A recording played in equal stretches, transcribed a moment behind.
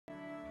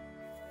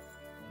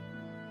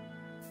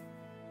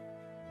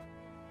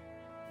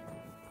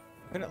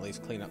Can at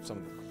least clean up some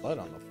of the blood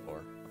on the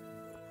floor.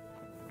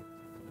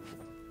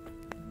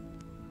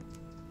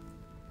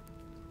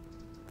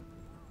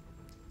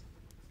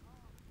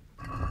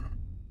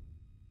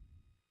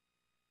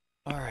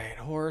 All right,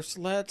 horse,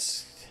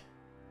 let's...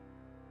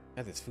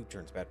 Yeah, this food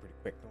turns bad pretty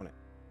quick, don't it?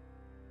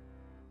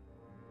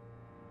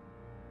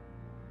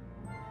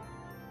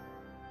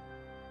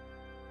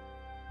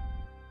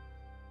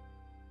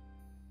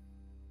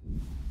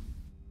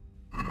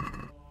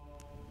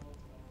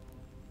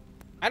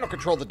 I don't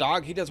control the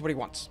dog. He does what he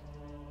wants.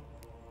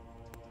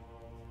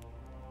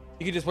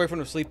 You can just wait for him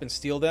to sleep and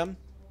steal them.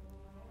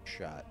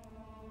 Shot.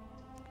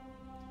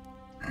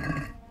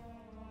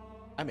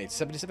 I made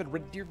 77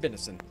 red deer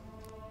venison.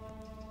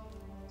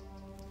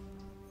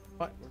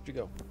 What? Where'd you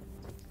go?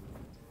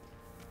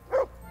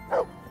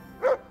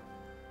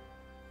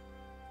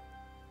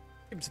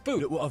 Give him some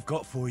food. Look what I've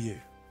got for you.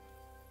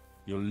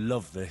 You'll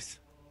love this.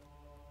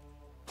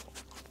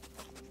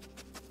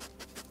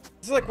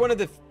 This is like one of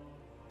the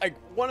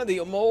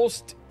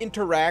most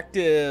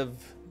interactive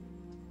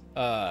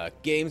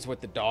games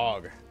with the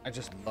dog. I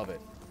just love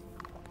it.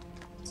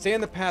 Stay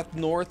on the path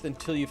north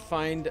until you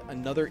find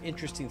another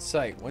interesting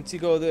site. Once you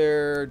go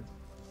there,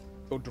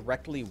 go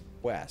directly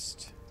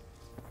west.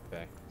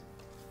 Okay.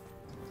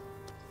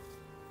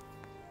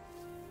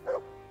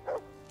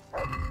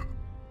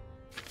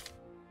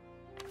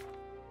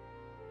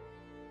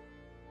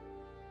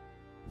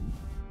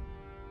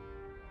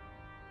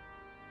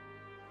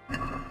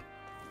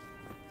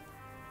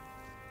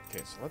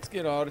 Okay, so let's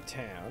get out of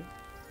town.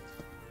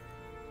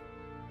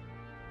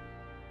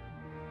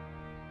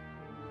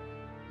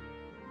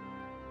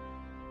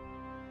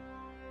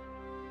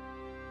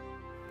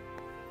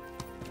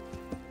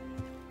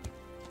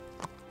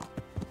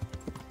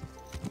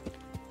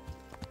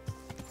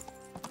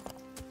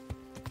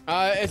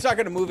 It's not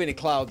going to move any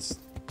clouds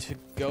to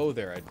go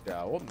there, I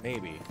doubt. Well,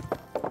 maybe.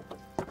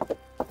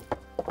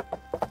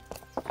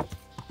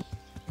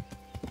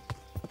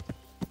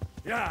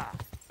 Yeah.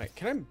 Wait,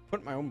 can I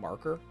put my own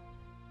marker?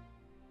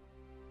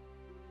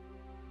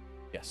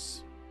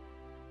 Yes.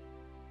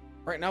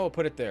 Right now we'll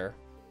put it there.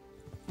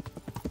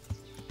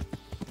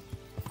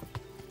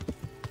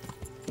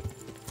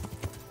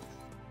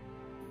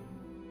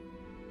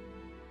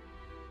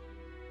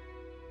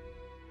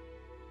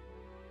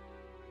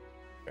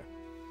 Okay.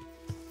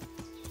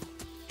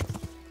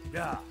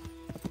 Yeah.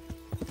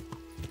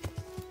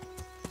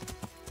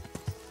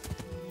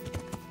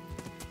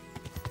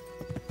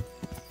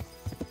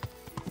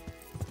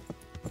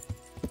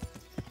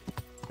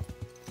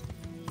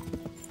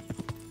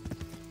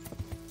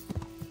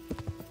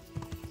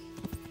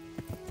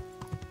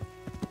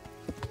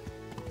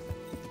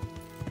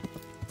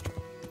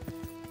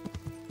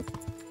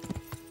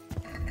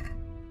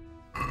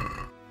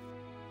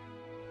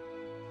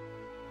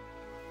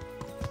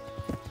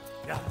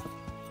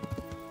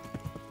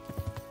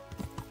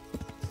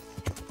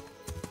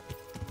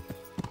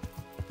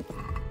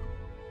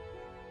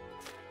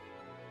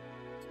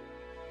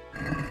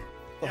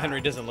 Well,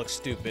 Henry doesn't look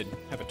stupid.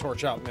 Have a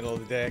torch out in the middle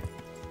of the day.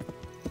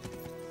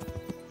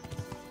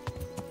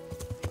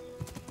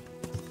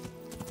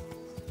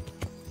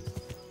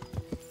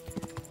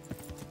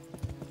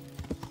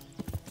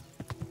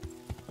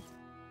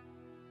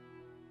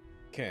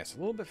 Okay, so a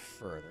little bit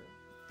further.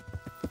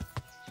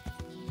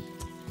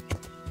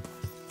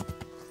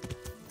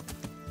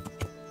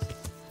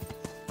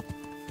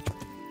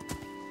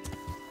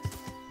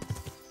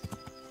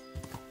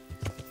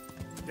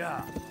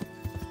 Yeah.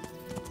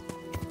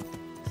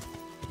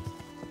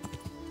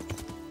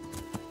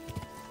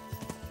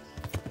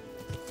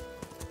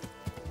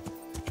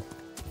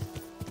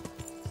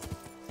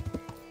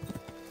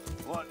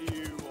 What do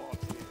you want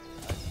here?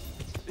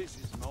 This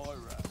is my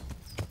road.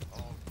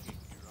 I'll kick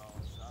your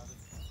ass out of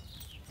here.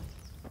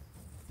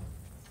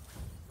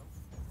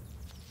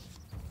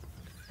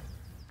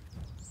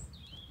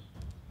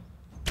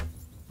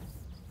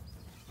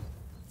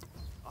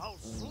 I'll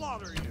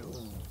slaughter you.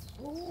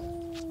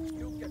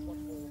 You'll get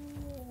one more.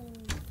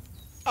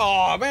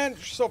 Oh man,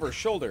 just over his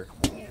shoulder.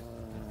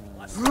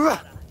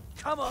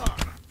 Come on.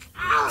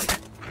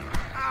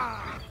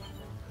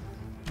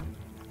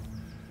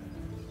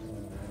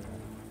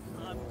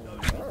 I'm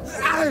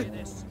going to do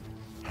this.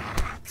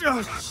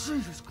 Oh,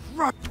 Jesus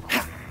Christ!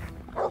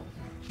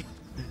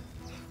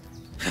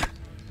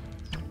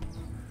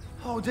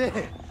 Oh dear,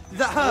 did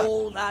that hurt?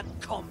 All that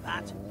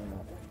combat.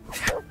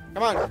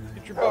 Come on,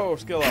 get your bow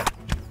skill up.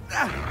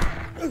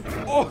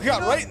 Oh,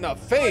 got right in the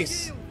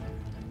face.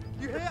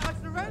 You hear? I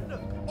surrender.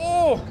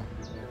 Oh,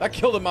 that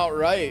killed him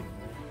outright.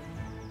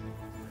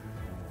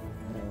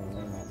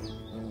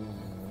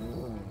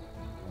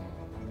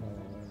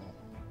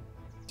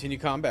 Continue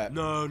combat.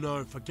 No,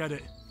 no, forget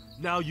it.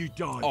 Now you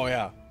die. Oh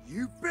yeah.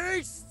 You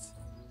beast!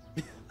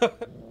 Oh,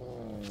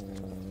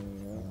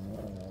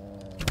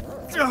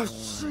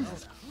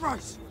 Jesus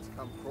Christ!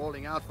 Come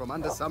crawling out from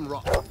under some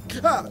rock.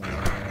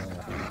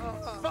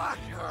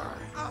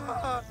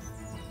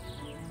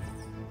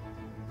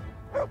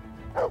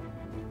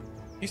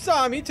 You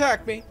saw him. He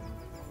attacked me.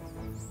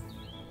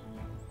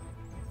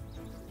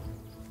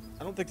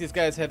 I don't think these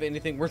guys have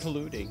anything worth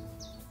looting.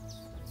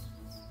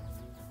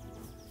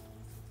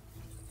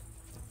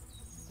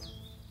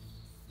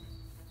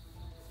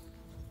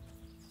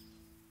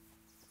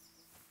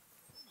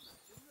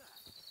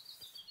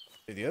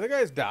 Did the other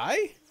guys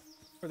die?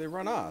 Or they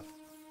run off?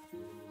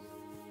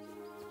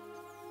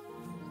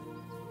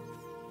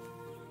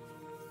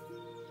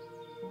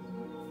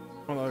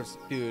 Oh, there's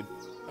a dude.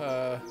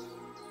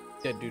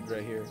 Dead dude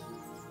right here.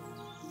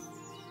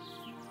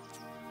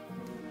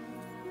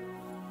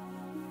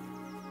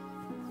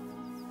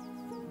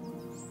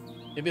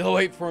 Maybe I'll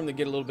wait for him to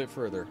get a little bit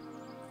further.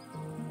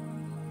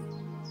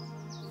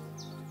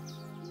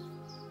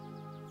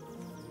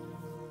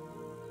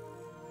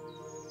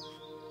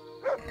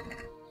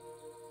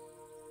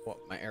 Well,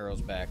 my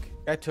arrow's back.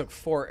 Guy took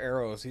 4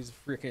 arrows. He's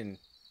freaking...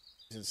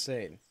 He's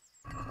insane.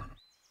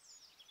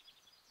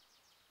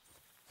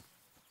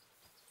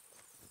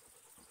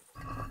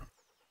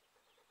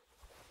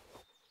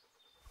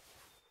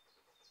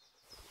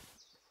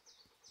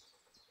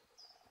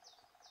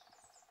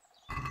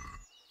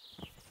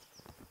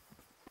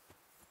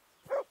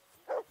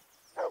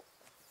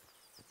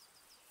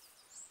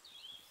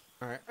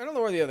 Alright, I don't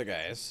know where the other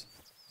guy is.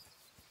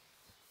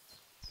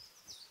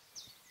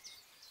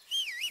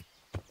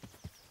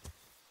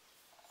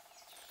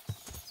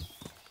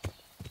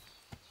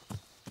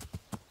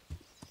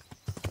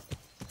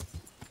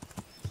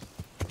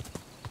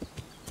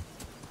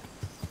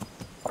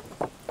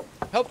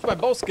 Helps my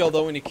bow skill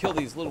though when you kill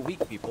these little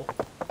weak people.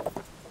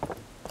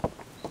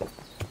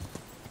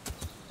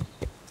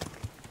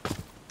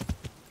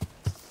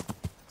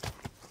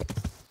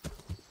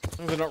 As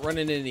long as I don't run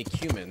into any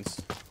humans.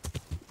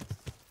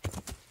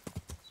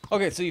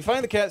 Okay, so you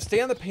find the cat,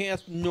 stay on the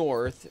path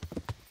north.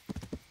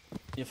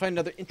 You'll find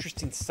another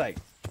interesting site.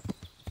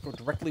 Go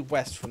directly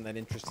west from that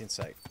interesting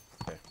site.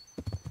 Okay.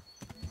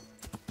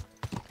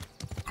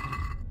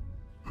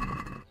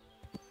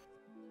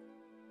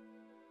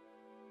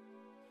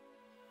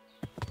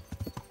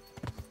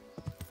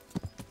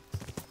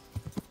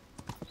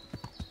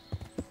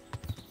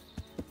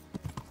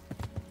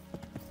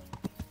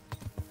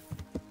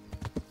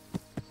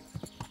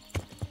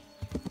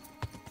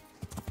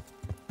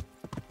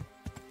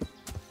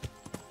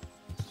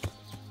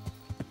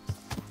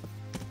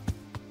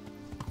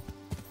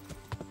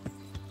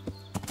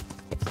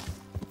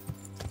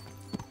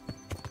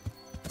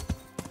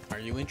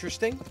 Are you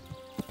interesting?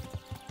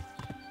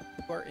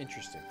 You are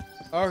interesting.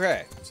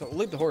 Okay, so we'll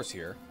leave the horse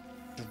here.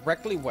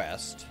 Directly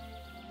west.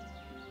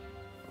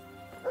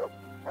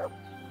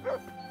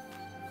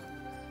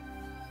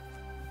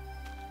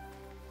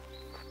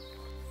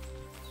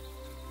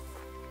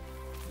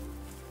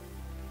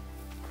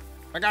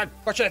 My God,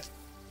 watch it!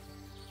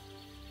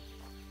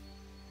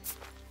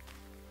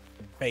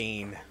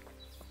 Bane.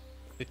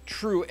 The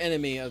true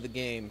enemy of the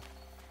game.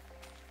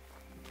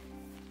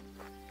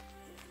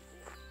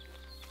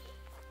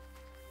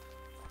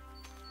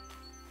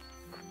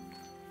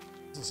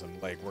 This is some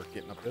legwork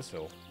getting up this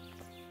hill.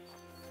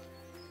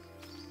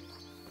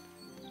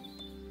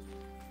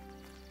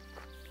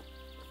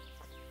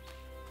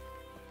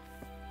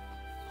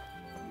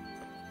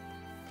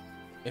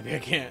 Maybe I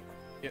can't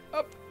get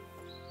up.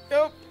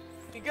 Go.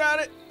 You got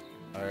it.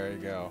 There you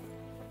go.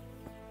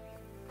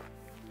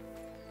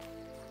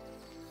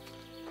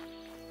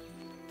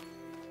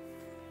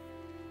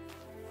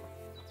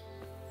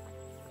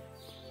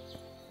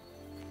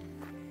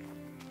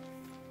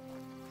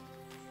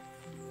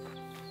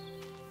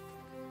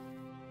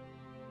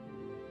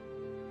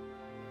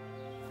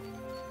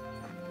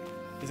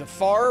 Is it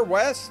far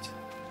west?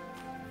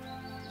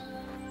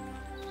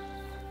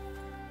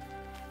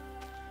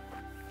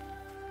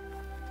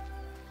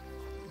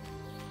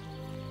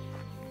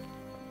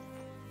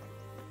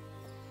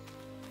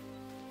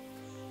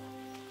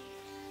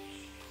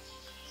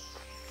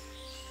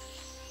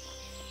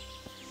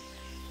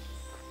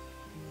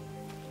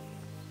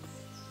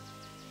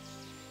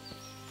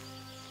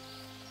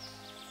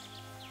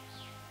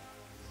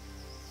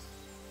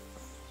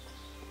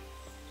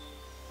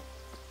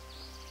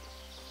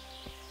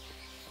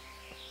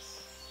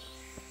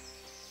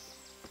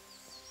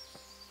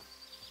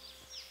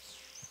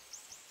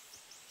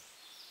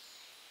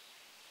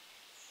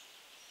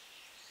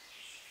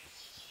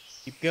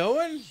 Keep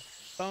going.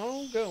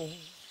 Oh, go.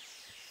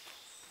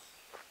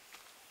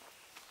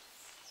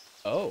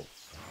 Oh.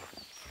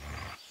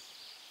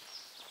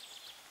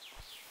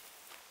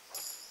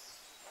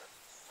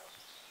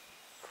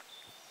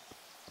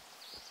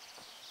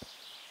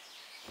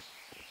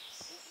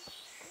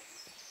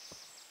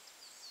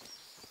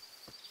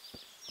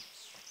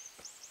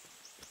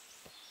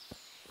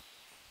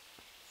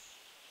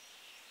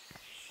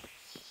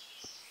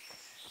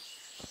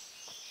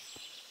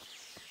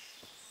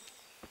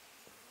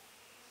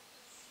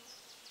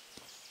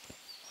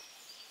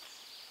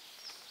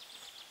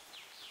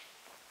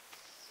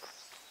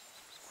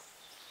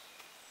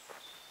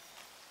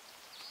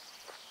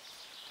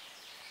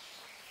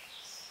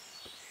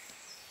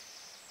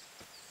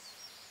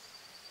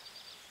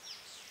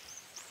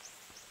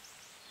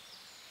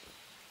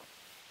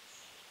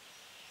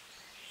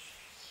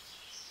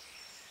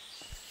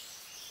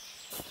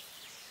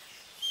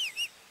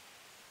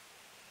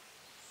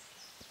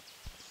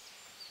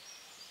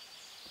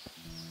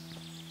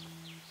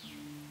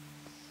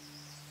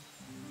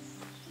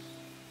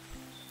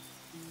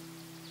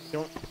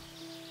 Don't.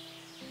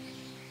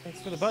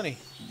 Thanks for the bunny.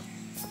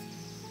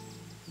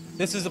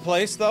 This is the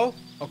place, though?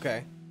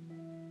 Okay.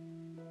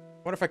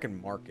 What if I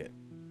can mark it?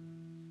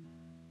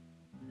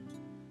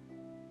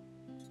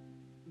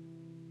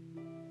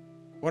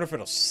 What if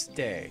it'll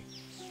stay?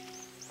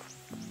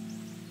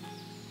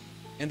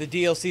 In the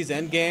DLC's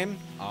endgame?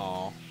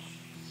 Oh.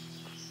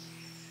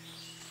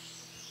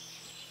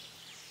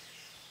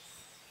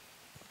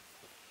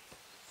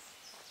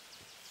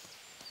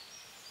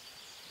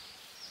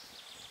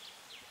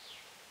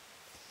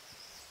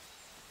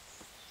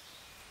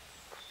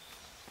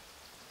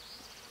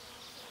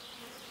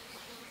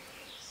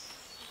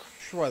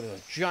 Sure, there's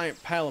a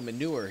giant pile of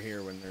manure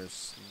here when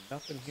there's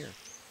nothing here.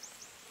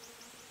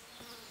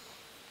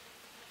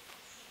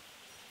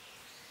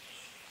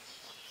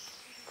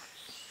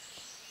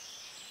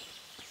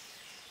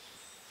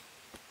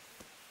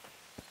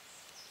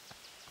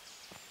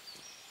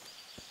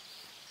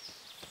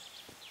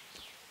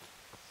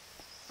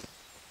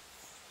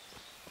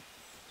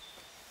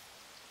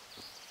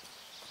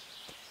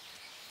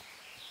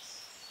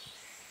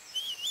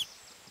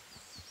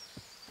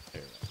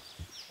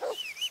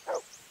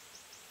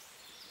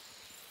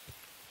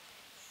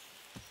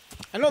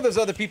 I know there's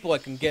other people I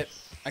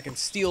can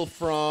steal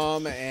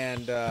from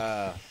and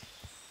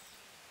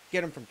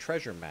get them from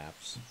treasure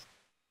maps.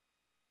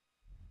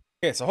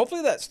 Okay, so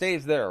hopefully that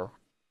stays there.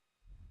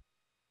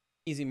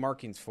 Easy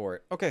markings for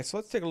it. Okay, so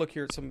let's take a look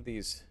here at some of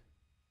these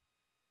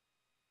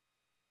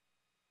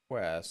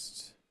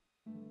quests.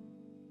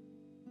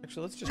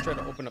 Actually, let's just try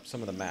to open up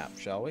some of the map,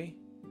 shall we?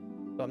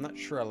 So I'm not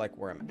sure I like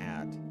where I'm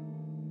at.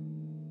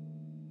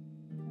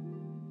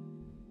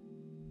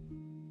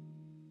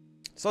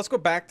 So let's go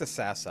back to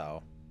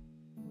Sasau.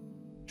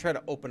 Try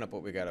to open up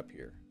what we got up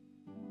here.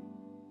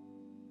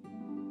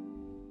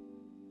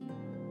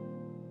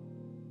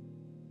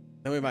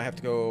 Then we might have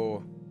to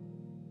go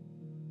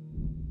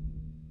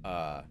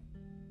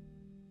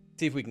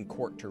see if we can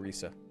court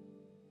Teresa.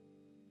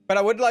 But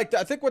I would like to,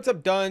 I think once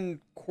I'm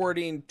done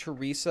courting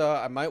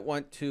Teresa, I might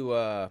want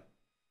to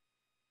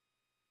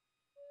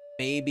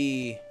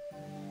maybe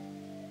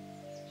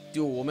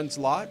do a woman's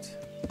lot.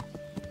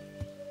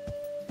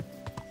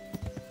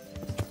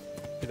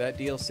 That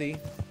DLC. I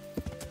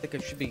think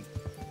it should be.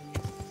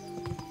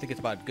 I think it's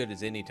about good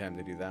as any time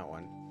to do that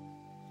one.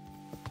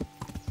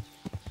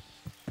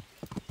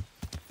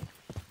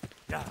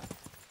 Yeah.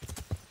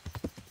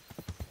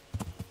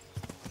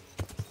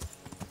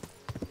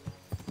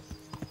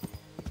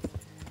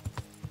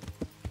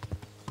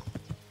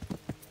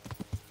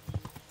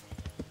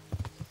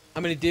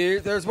 How many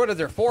there's what is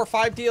there 4 or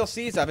 5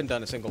 DLCs? I haven't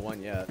done a single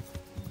one yet.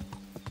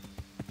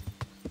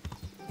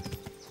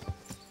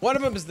 One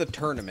of them is the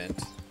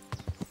tournament.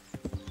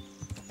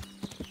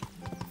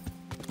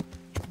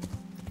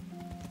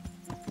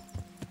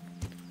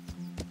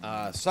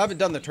 So I haven't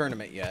done the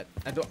tournament yet.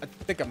 I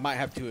think I might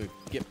have to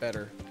get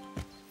better.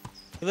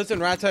 He lives in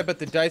Ratai, but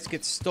the dice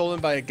get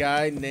stolen by a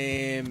guy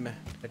named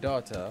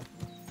Hidota.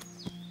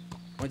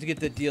 Once you get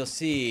the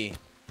DLC,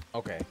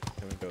 okay,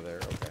 then we go there.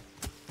 Okay.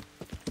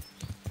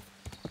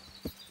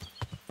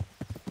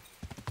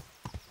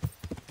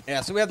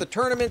 Yeah, so we have the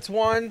tournaments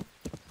one,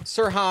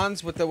 Sir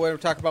Hans with the what we're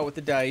talking about with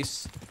the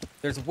dice.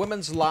 There's a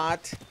women's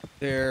lot.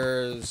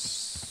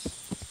 There's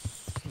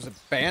a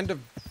band of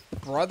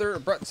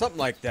brother, something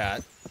like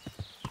that.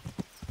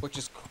 Which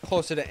is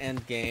closer to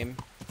end game.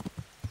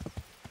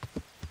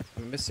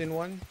 Am I missing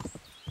one?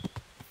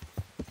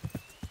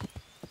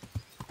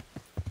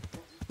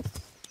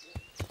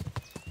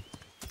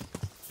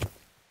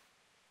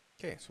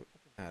 Okay, so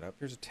open that up.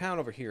 There's a town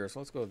over here,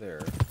 so let's go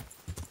there.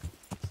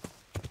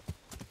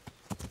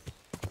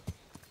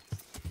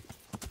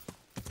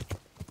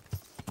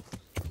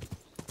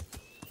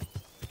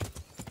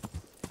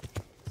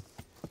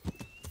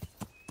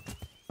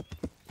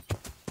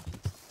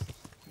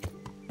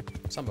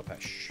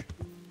 Sambapesh.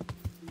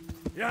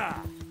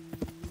 Yeah.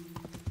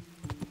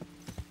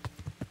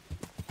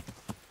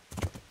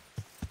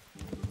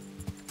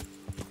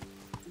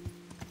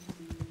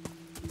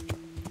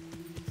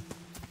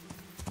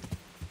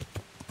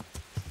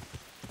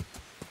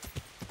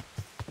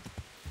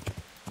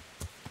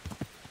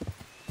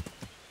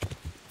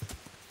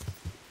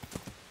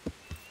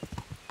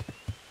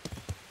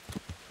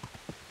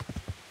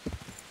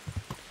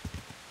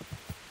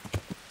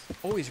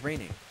 It's always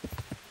raining.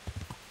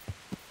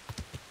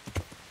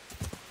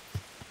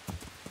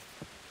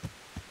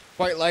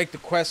 Quite like the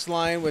quest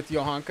line with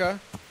Johanka.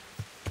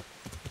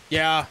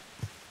 Yeah.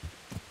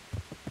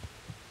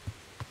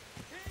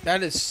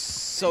 That is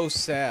so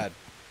sad.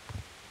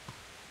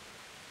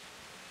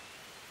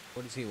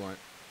 What does he want?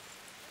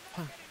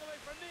 Huh.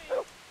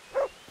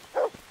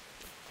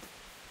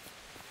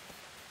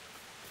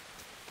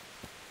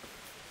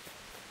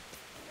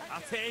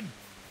 That's him.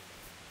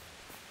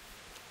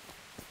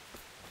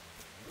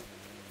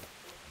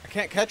 I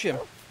can't catch him.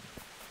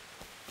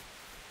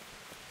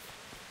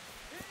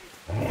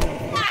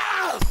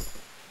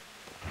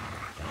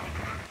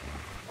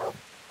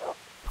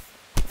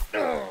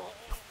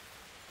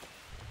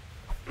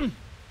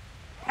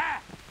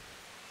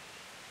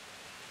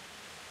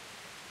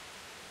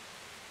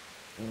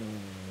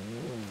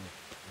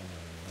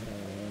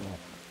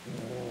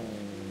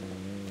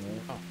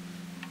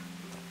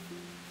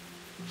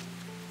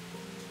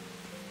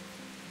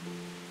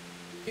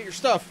 Get your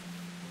stuff.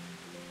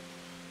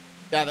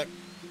 Yeah, the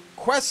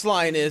quest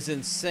line is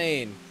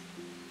insane.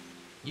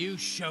 You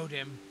showed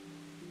him.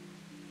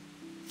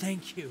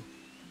 Thank you,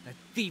 that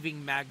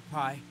thieving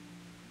magpie.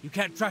 You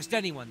can't trust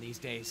anyone these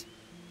days.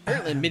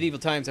 Apparently, in medieval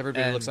times,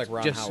 everybody looks like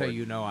Ron just Howard. so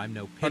you know, I'm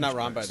no pinch Or not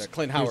Ron, but first.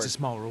 Clint Here's Howard. a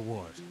small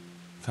reward.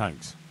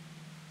 Thanks.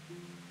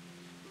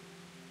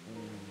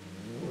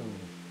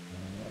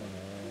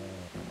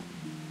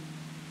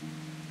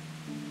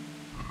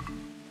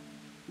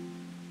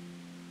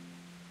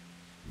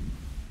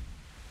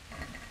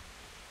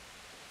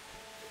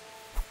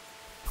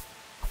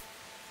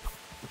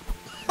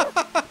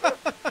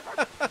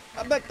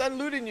 I'm not done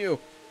looting you.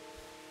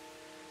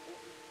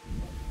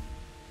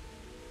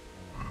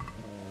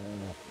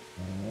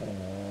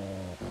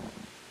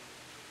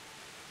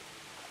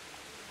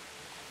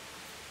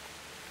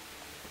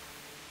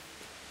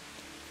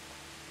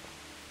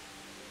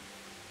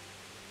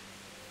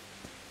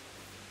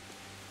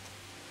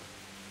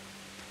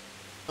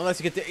 Unless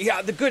you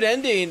get the good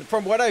ending,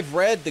 from what I've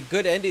read, the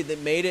good ending that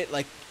made it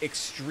like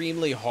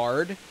extremely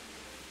hard.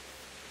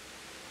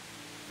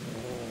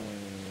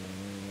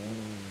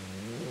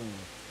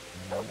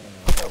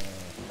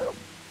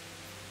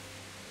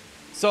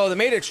 So they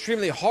made it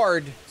extremely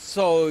hard,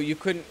 so you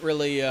couldn't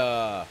really,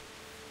 so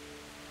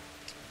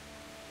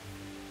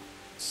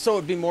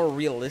it'd be more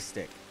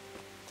realistic.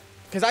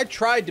 Because I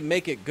tried to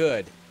make it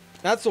good.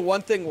 That's the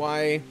one thing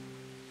why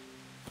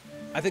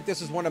I think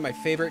this is one of my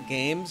favorite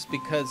games,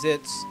 because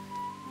it's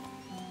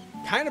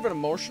kind of an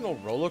emotional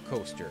roller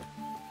coaster.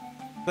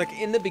 Like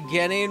in the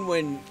beginning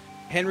when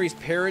Henry's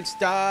parents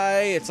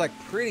die, it's like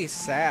pretty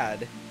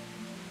sad.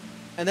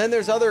 And then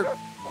there's other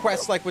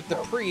quests like with the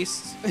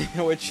priests,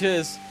 which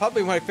is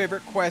probably my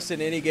favorite quest in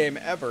any game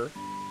ever.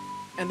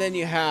 And then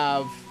you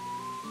have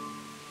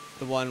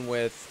the one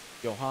with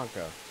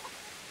Johanka.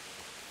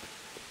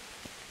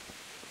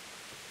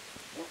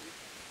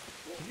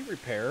 Can you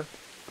repair?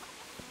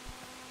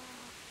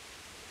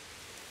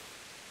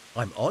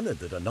 I'm honored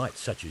that a knight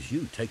such as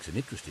you takes an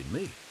interest in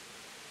me.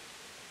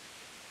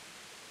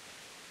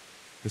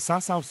 The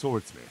Sasau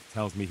swordsmith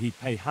tells me he'd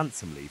pay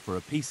handsomely for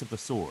a piece of the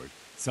sword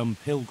some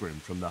pilgrim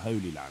from the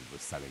Holy Land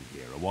was selling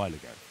here a while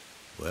ago.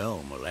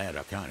 Well, my lad,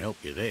 I can't help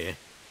you there.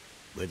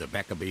 We're the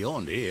back of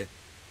beyond here.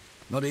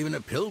 Not even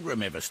a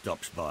pilgrim ever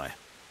stops by.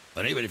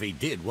 And even if he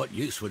did, what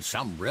use would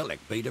some relic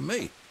be to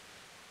me?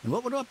 And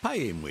what would I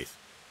pay him with?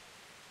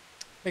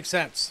 Makes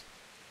sense.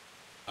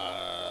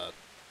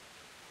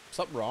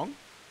 Something wrong?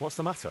 What's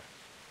the matter?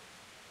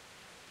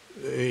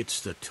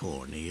 It's the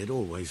tourney. It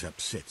always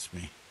upsets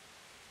me.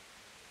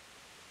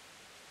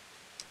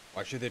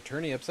 Why should the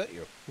attorney upset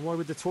you? Why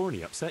would the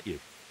tourney upset you?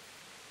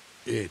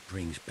 It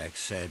brings back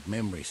sad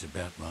memories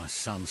about my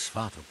son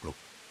Svartalfbrook.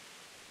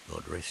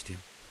 God rest him.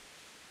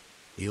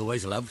 He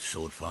always loved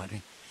sword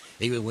fighting.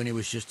 Even when he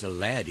was just a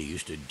lad, he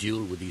used to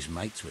duel with his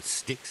mates with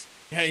sticks.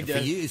 Yeah, he And does.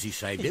 for years he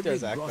saved He every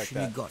does act like groschen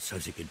that. he got so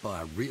he could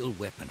buy a real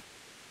weapon.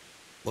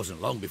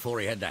 Wasn't long before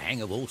he had the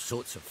hang of all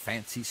sorts of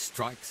fancy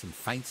strikes and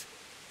feints.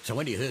 So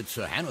when he heard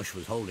Sir Hanush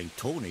was holding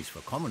tourneys for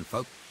common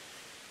folk,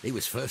 he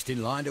was first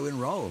in line to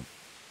enroll.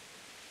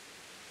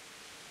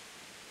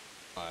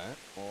 Alright,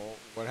 well,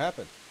 what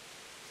happened?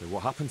 So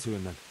what happened to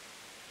him then?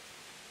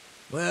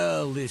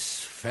 Well, this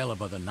fella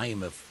by the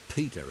name of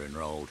Peter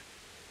enrolled.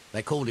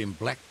 They called him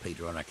Black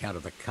Peter on account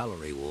of the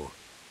colour he wore.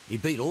 He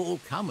beat all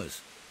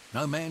comers.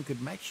 No man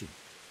could match him.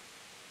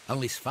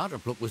 Only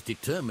Svartalfbrook was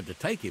determined to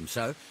take him,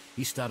 so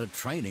he started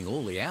training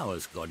all the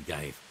hours God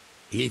gave.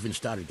 He even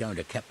started going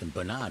to Captain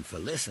Bernard for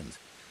lessons.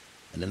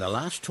 And in the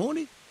last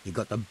tourney, he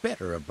got the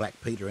better of Black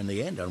Peter in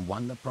the end and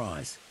won the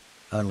prize.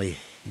 Only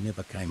he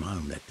never came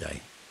home that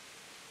day.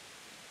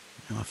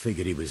 I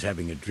figured he was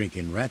having a drink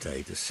in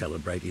Rattay to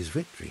celebrate his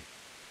victory.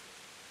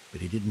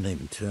 But he didn't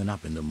even turn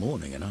up in the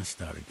morning, and I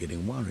started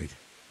getting worried.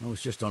 I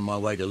was just on my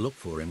way to look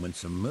for him when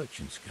some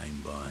merchants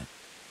came by.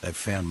 They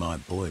found my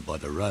boy by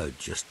the road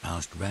just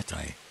past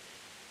Rattay.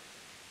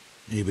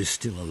 He was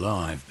still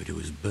alive, but he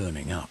was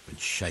burning up and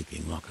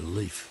shaking like a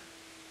leaf.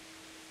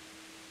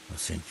 I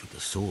sent for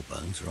the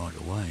sawbones right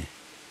away.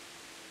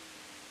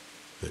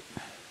 But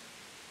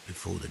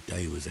before the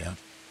day was out,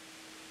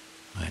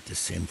 I had to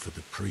send for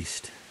the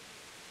priest.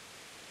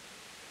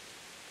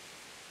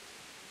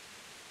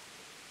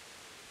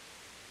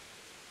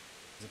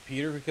 Is it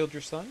Peter who killed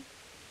your son?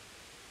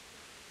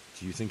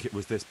 Do you think it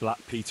was this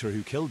Black Peter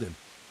who killed him?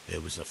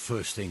 It was the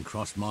first thing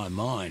crossed my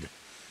mind.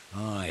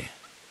 Aye.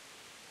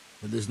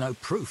 But there's no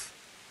proof.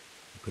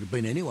 It could have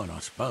been anyone, I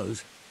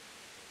suppose.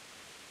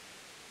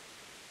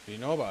 What do you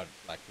know about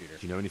Black Peter?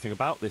 Do you know anything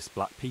about this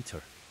Black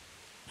Peter?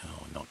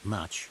 Oh, not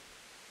much.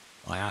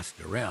 I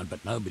asked around,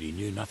 but nobody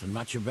knew nothing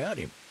much about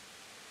him.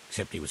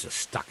 Except he was a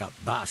stuck-up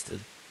bastard.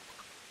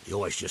 He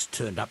always just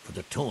turned up for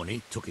the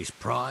tourney, took his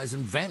prize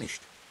and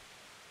vanished.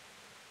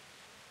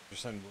 Your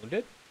son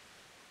wounded?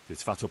 Did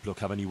Svartalfbrook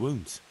have any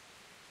wounds?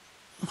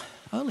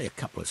 Only a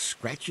couple of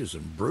scratches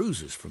and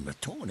bruises from the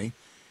tourney.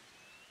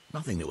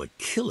 Nothing that would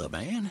kill a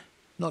man.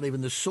 Not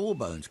even the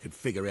sawbones could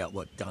figure out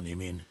what done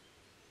him in.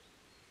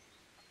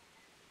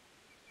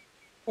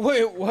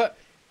 Wait, what?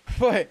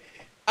 What?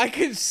 I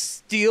could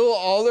steal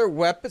all their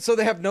weapons so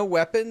they have no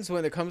weapons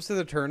when it comes to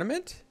the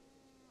tournament?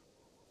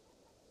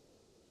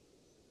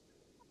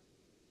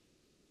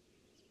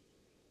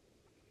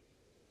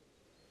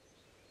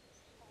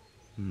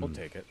 We'll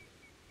take it.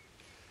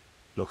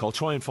 Look, I'll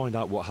try and find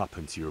out what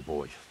happened to your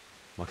boy.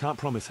 I can't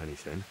promise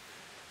anything,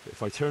 but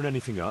if I turn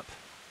anything up,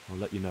 I'll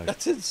let you know.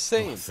 That's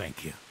insane. Oh,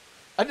 thank you.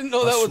 I didn't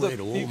know I that was swear a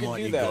to you could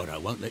Almighty do that. God, I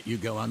won't let you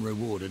go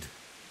unrewarded.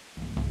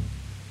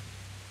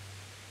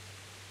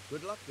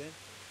 Good luck then.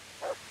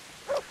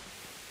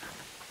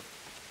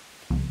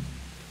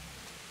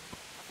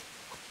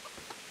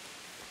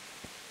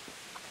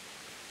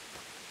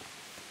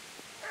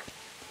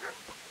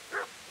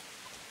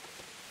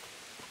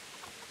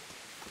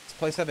 Does this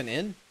place have an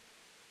inn?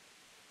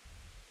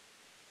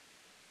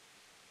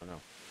 Oh no.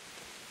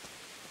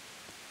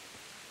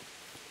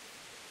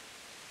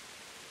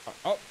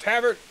 Oh,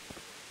 tavern!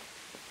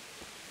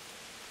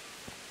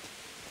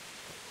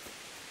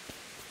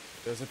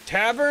 There's a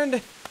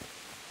tavern.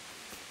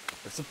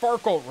 It's a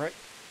Farkle, right?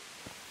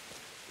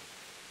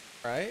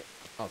 Right?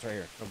 Oh, it's right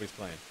here. Nobody's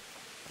playing.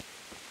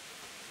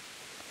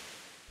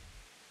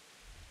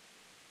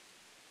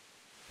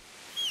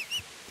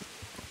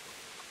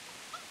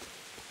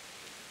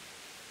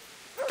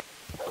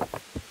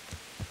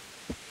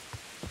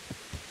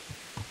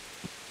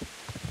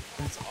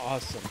 That's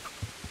awesome.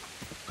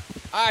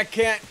 I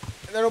can't.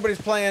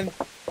 Nobody's playing.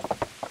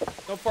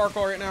 No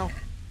Farkle right now.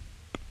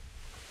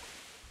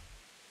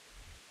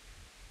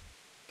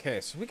 Okay,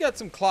 so we got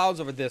some clouds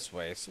over this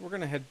way, so we're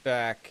gonna head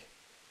back.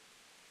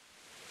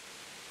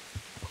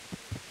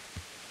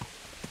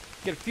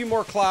 Get a few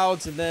more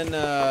clouds, and then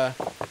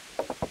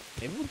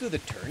maybe we'll do the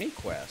tourney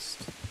quest.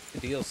 The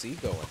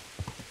DLC going.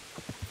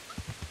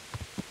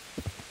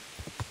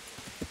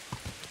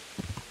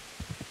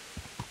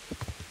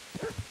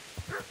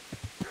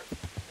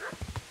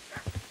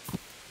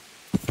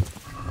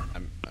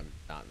 I'm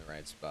not in the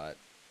right spot.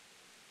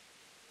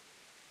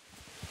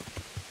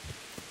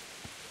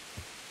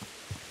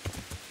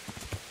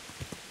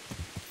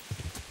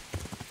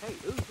 Hey,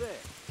 who's there?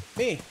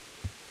 Me.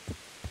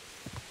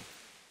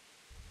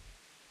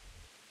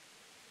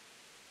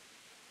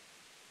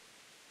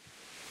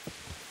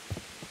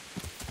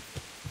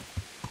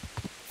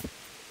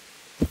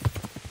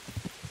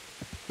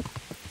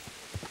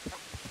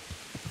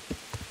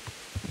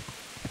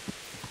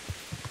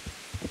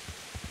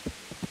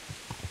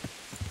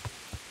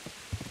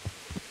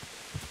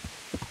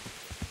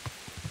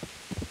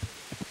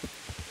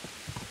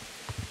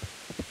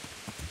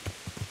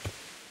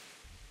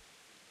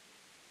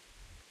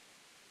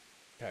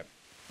 Okay.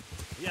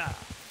 Yeah.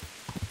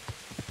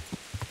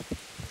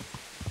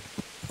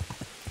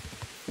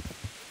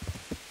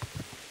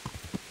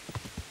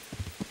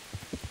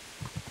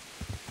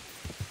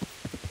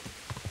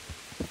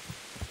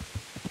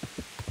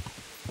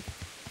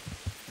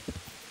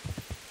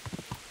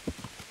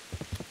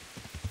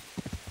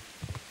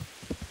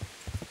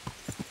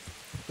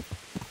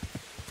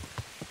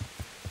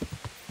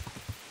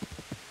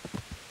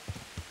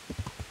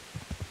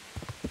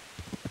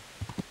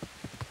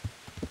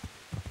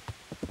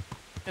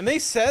 And they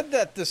said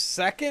that the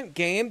second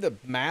game, the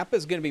map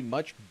is going to be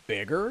much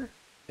bigger.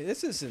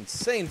 This is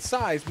insane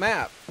size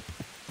map.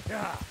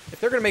 Yeah. If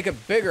they're going to make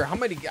it bigger, how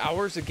many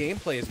hours of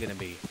gameplay is going to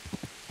be?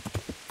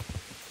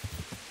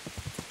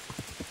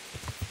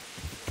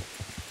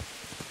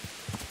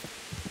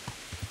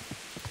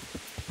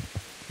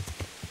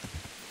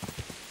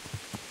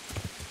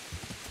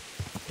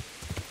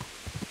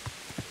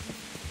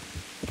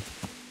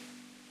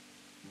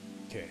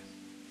 Okay.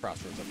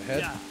 Crossroads up ahead.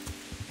 Yeah.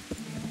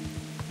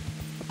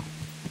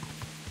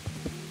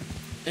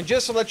 And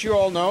just to let you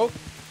all know,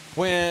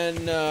 when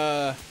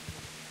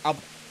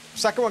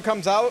second one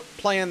comes out,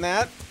 playing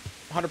that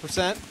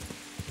 100%.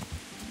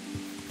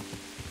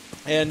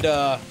 And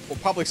we'll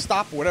probably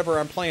stop whatever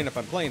I'm playing if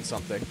I'm playing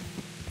something.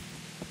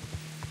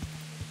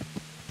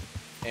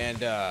 And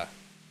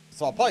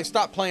so I'll probably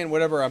stop playing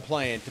whatever I'm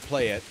playing to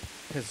play it.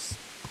 Because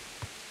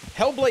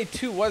Hellblade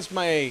 2 was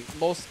my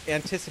most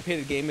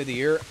anticipated game of the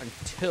year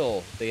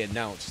until they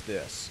announced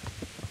this.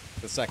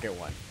 The second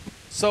one.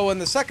 So when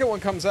the second one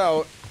comes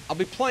out, I'll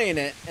be playing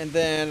it, and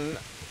then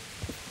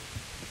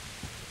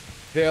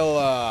they'll,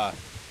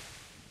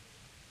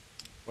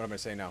 what am I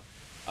saying now?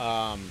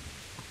 I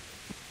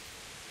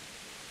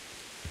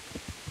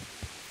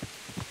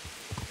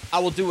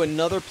will do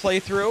another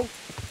playthrough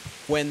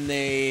when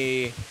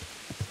they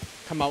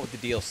come out with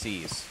the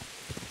DLCs.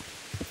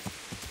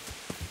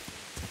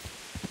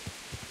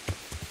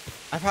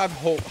 I've had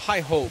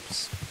high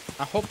hopes.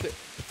 I hope that,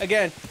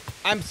 again,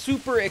 I'm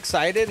super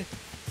excited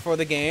for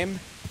the game.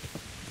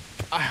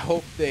 I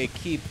hope they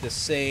keep the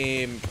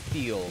same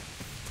feel,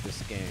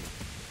 this game,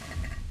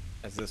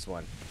 as this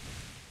one.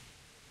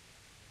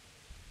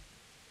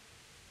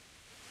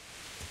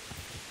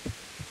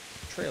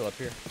 Trail up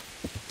here.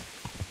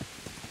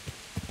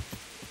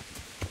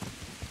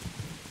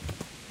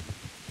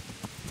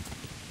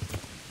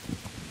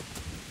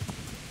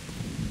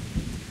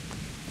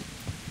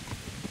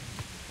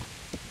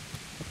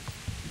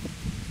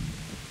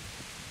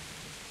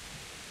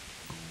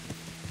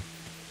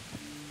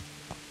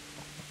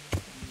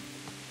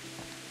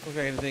 Look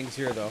like anything's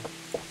here, though.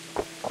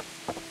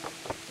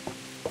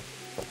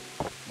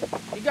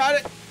 You got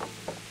it!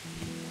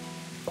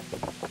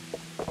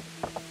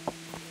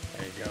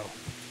 There you go.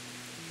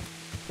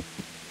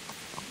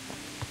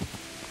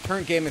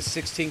 Current game is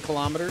 16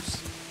 kilometers.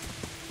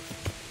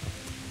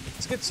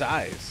 It's a good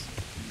size.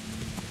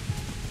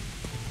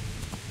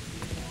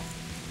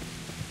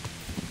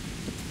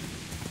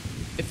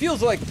 It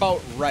feels like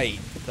about right,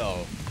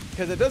 though.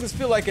 Because it doesn't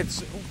feel like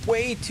it's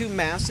way too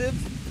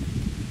massive.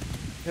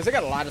 Because I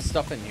got a lot of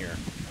stuff in here.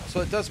 So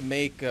it does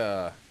make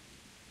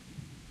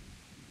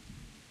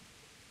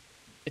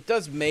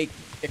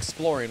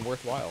exploring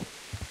worthwhile.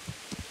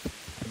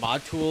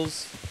 Mod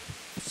tools,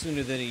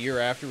 sooner than a year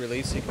after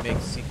release, you can make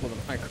a sequel to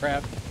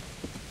Minecraft.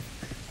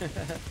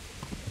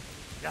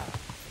 Yeah.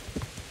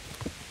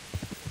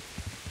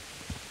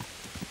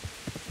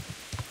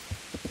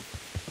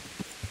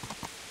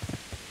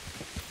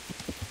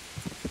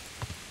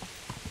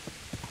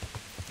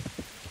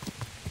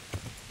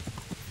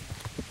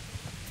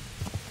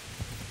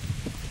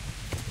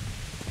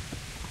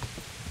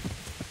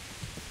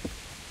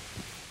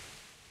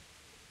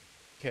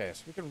 Okay,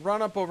 so we can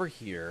run up over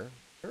here.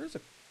 There is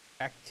a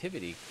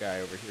activity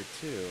guy over here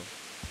too.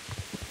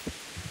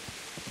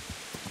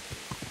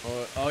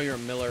 Oh, you're a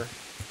miller.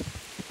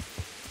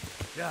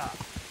 Yeah.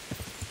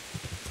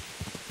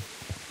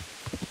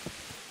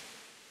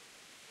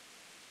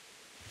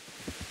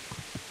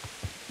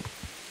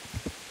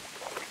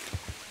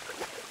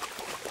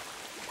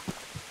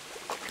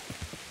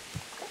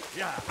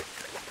 Yeah.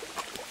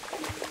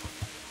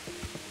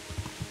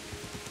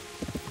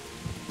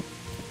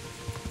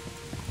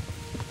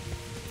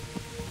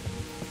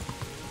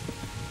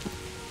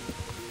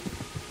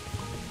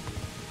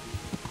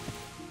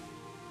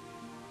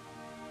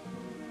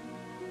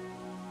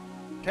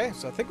 Okay,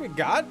 so I think we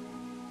got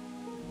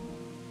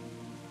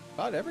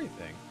about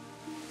everything.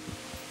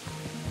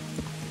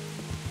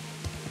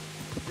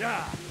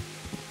 Yeah.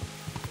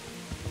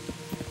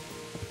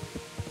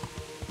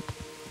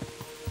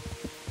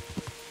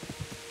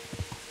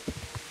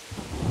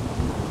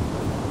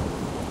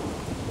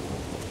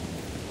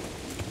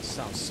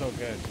 Sounds so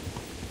good.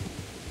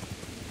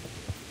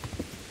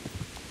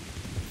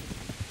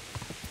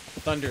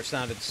 Thunder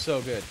sounded so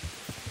good.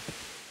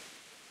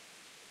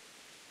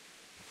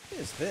 What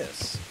is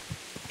this?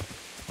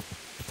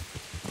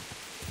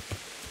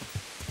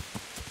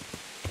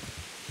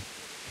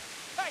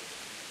 Hey,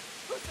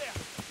 who's there?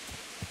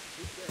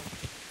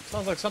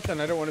 Sounds like something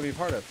I don't want to be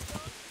part of.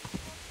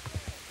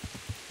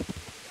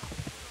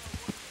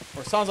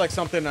 Or sounds like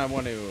something I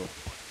want to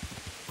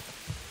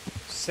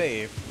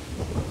save.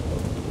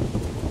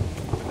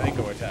 And then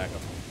go attack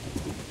them.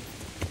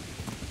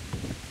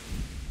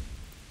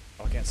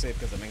 Oh, I can't save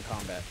because I'm in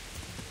combat.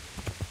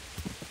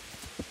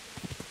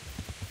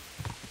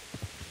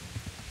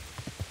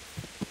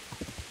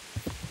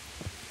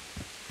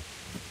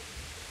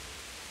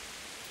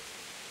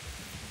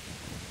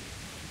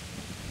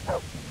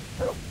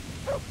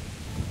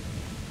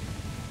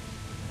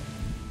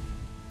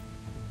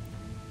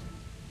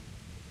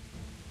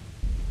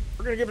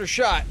 We're gonna give it a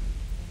shot.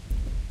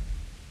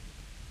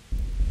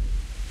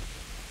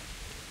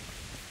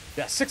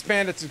 Yeah, 6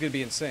 bandits is gonna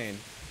be insane.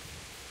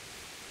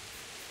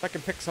 If I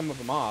can pick some of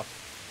them off.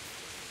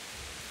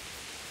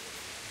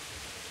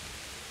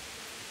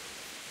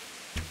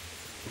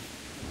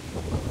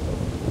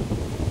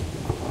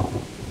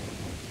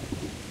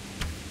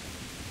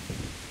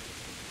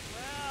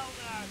 Well,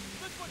 now,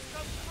 this one's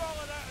come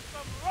crawling out of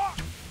some rock.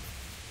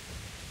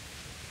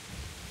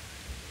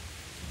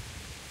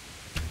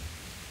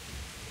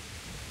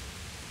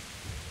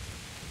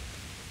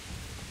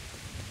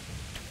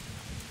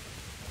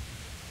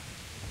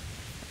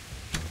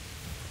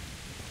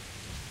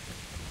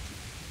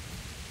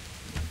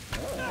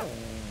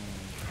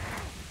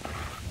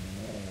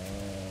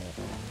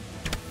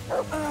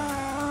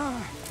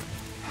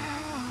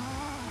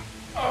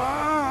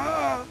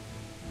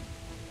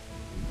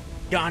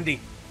 Gandhi.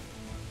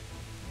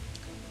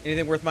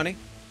 Anything worth money?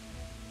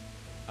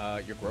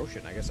 Your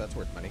Groshin. I guess that's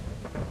worth money.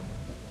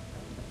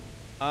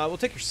 We'll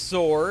take your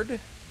sword.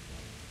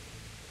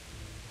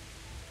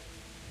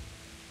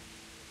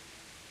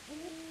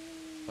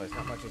 Well, it's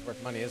not much is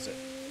worth money, is it?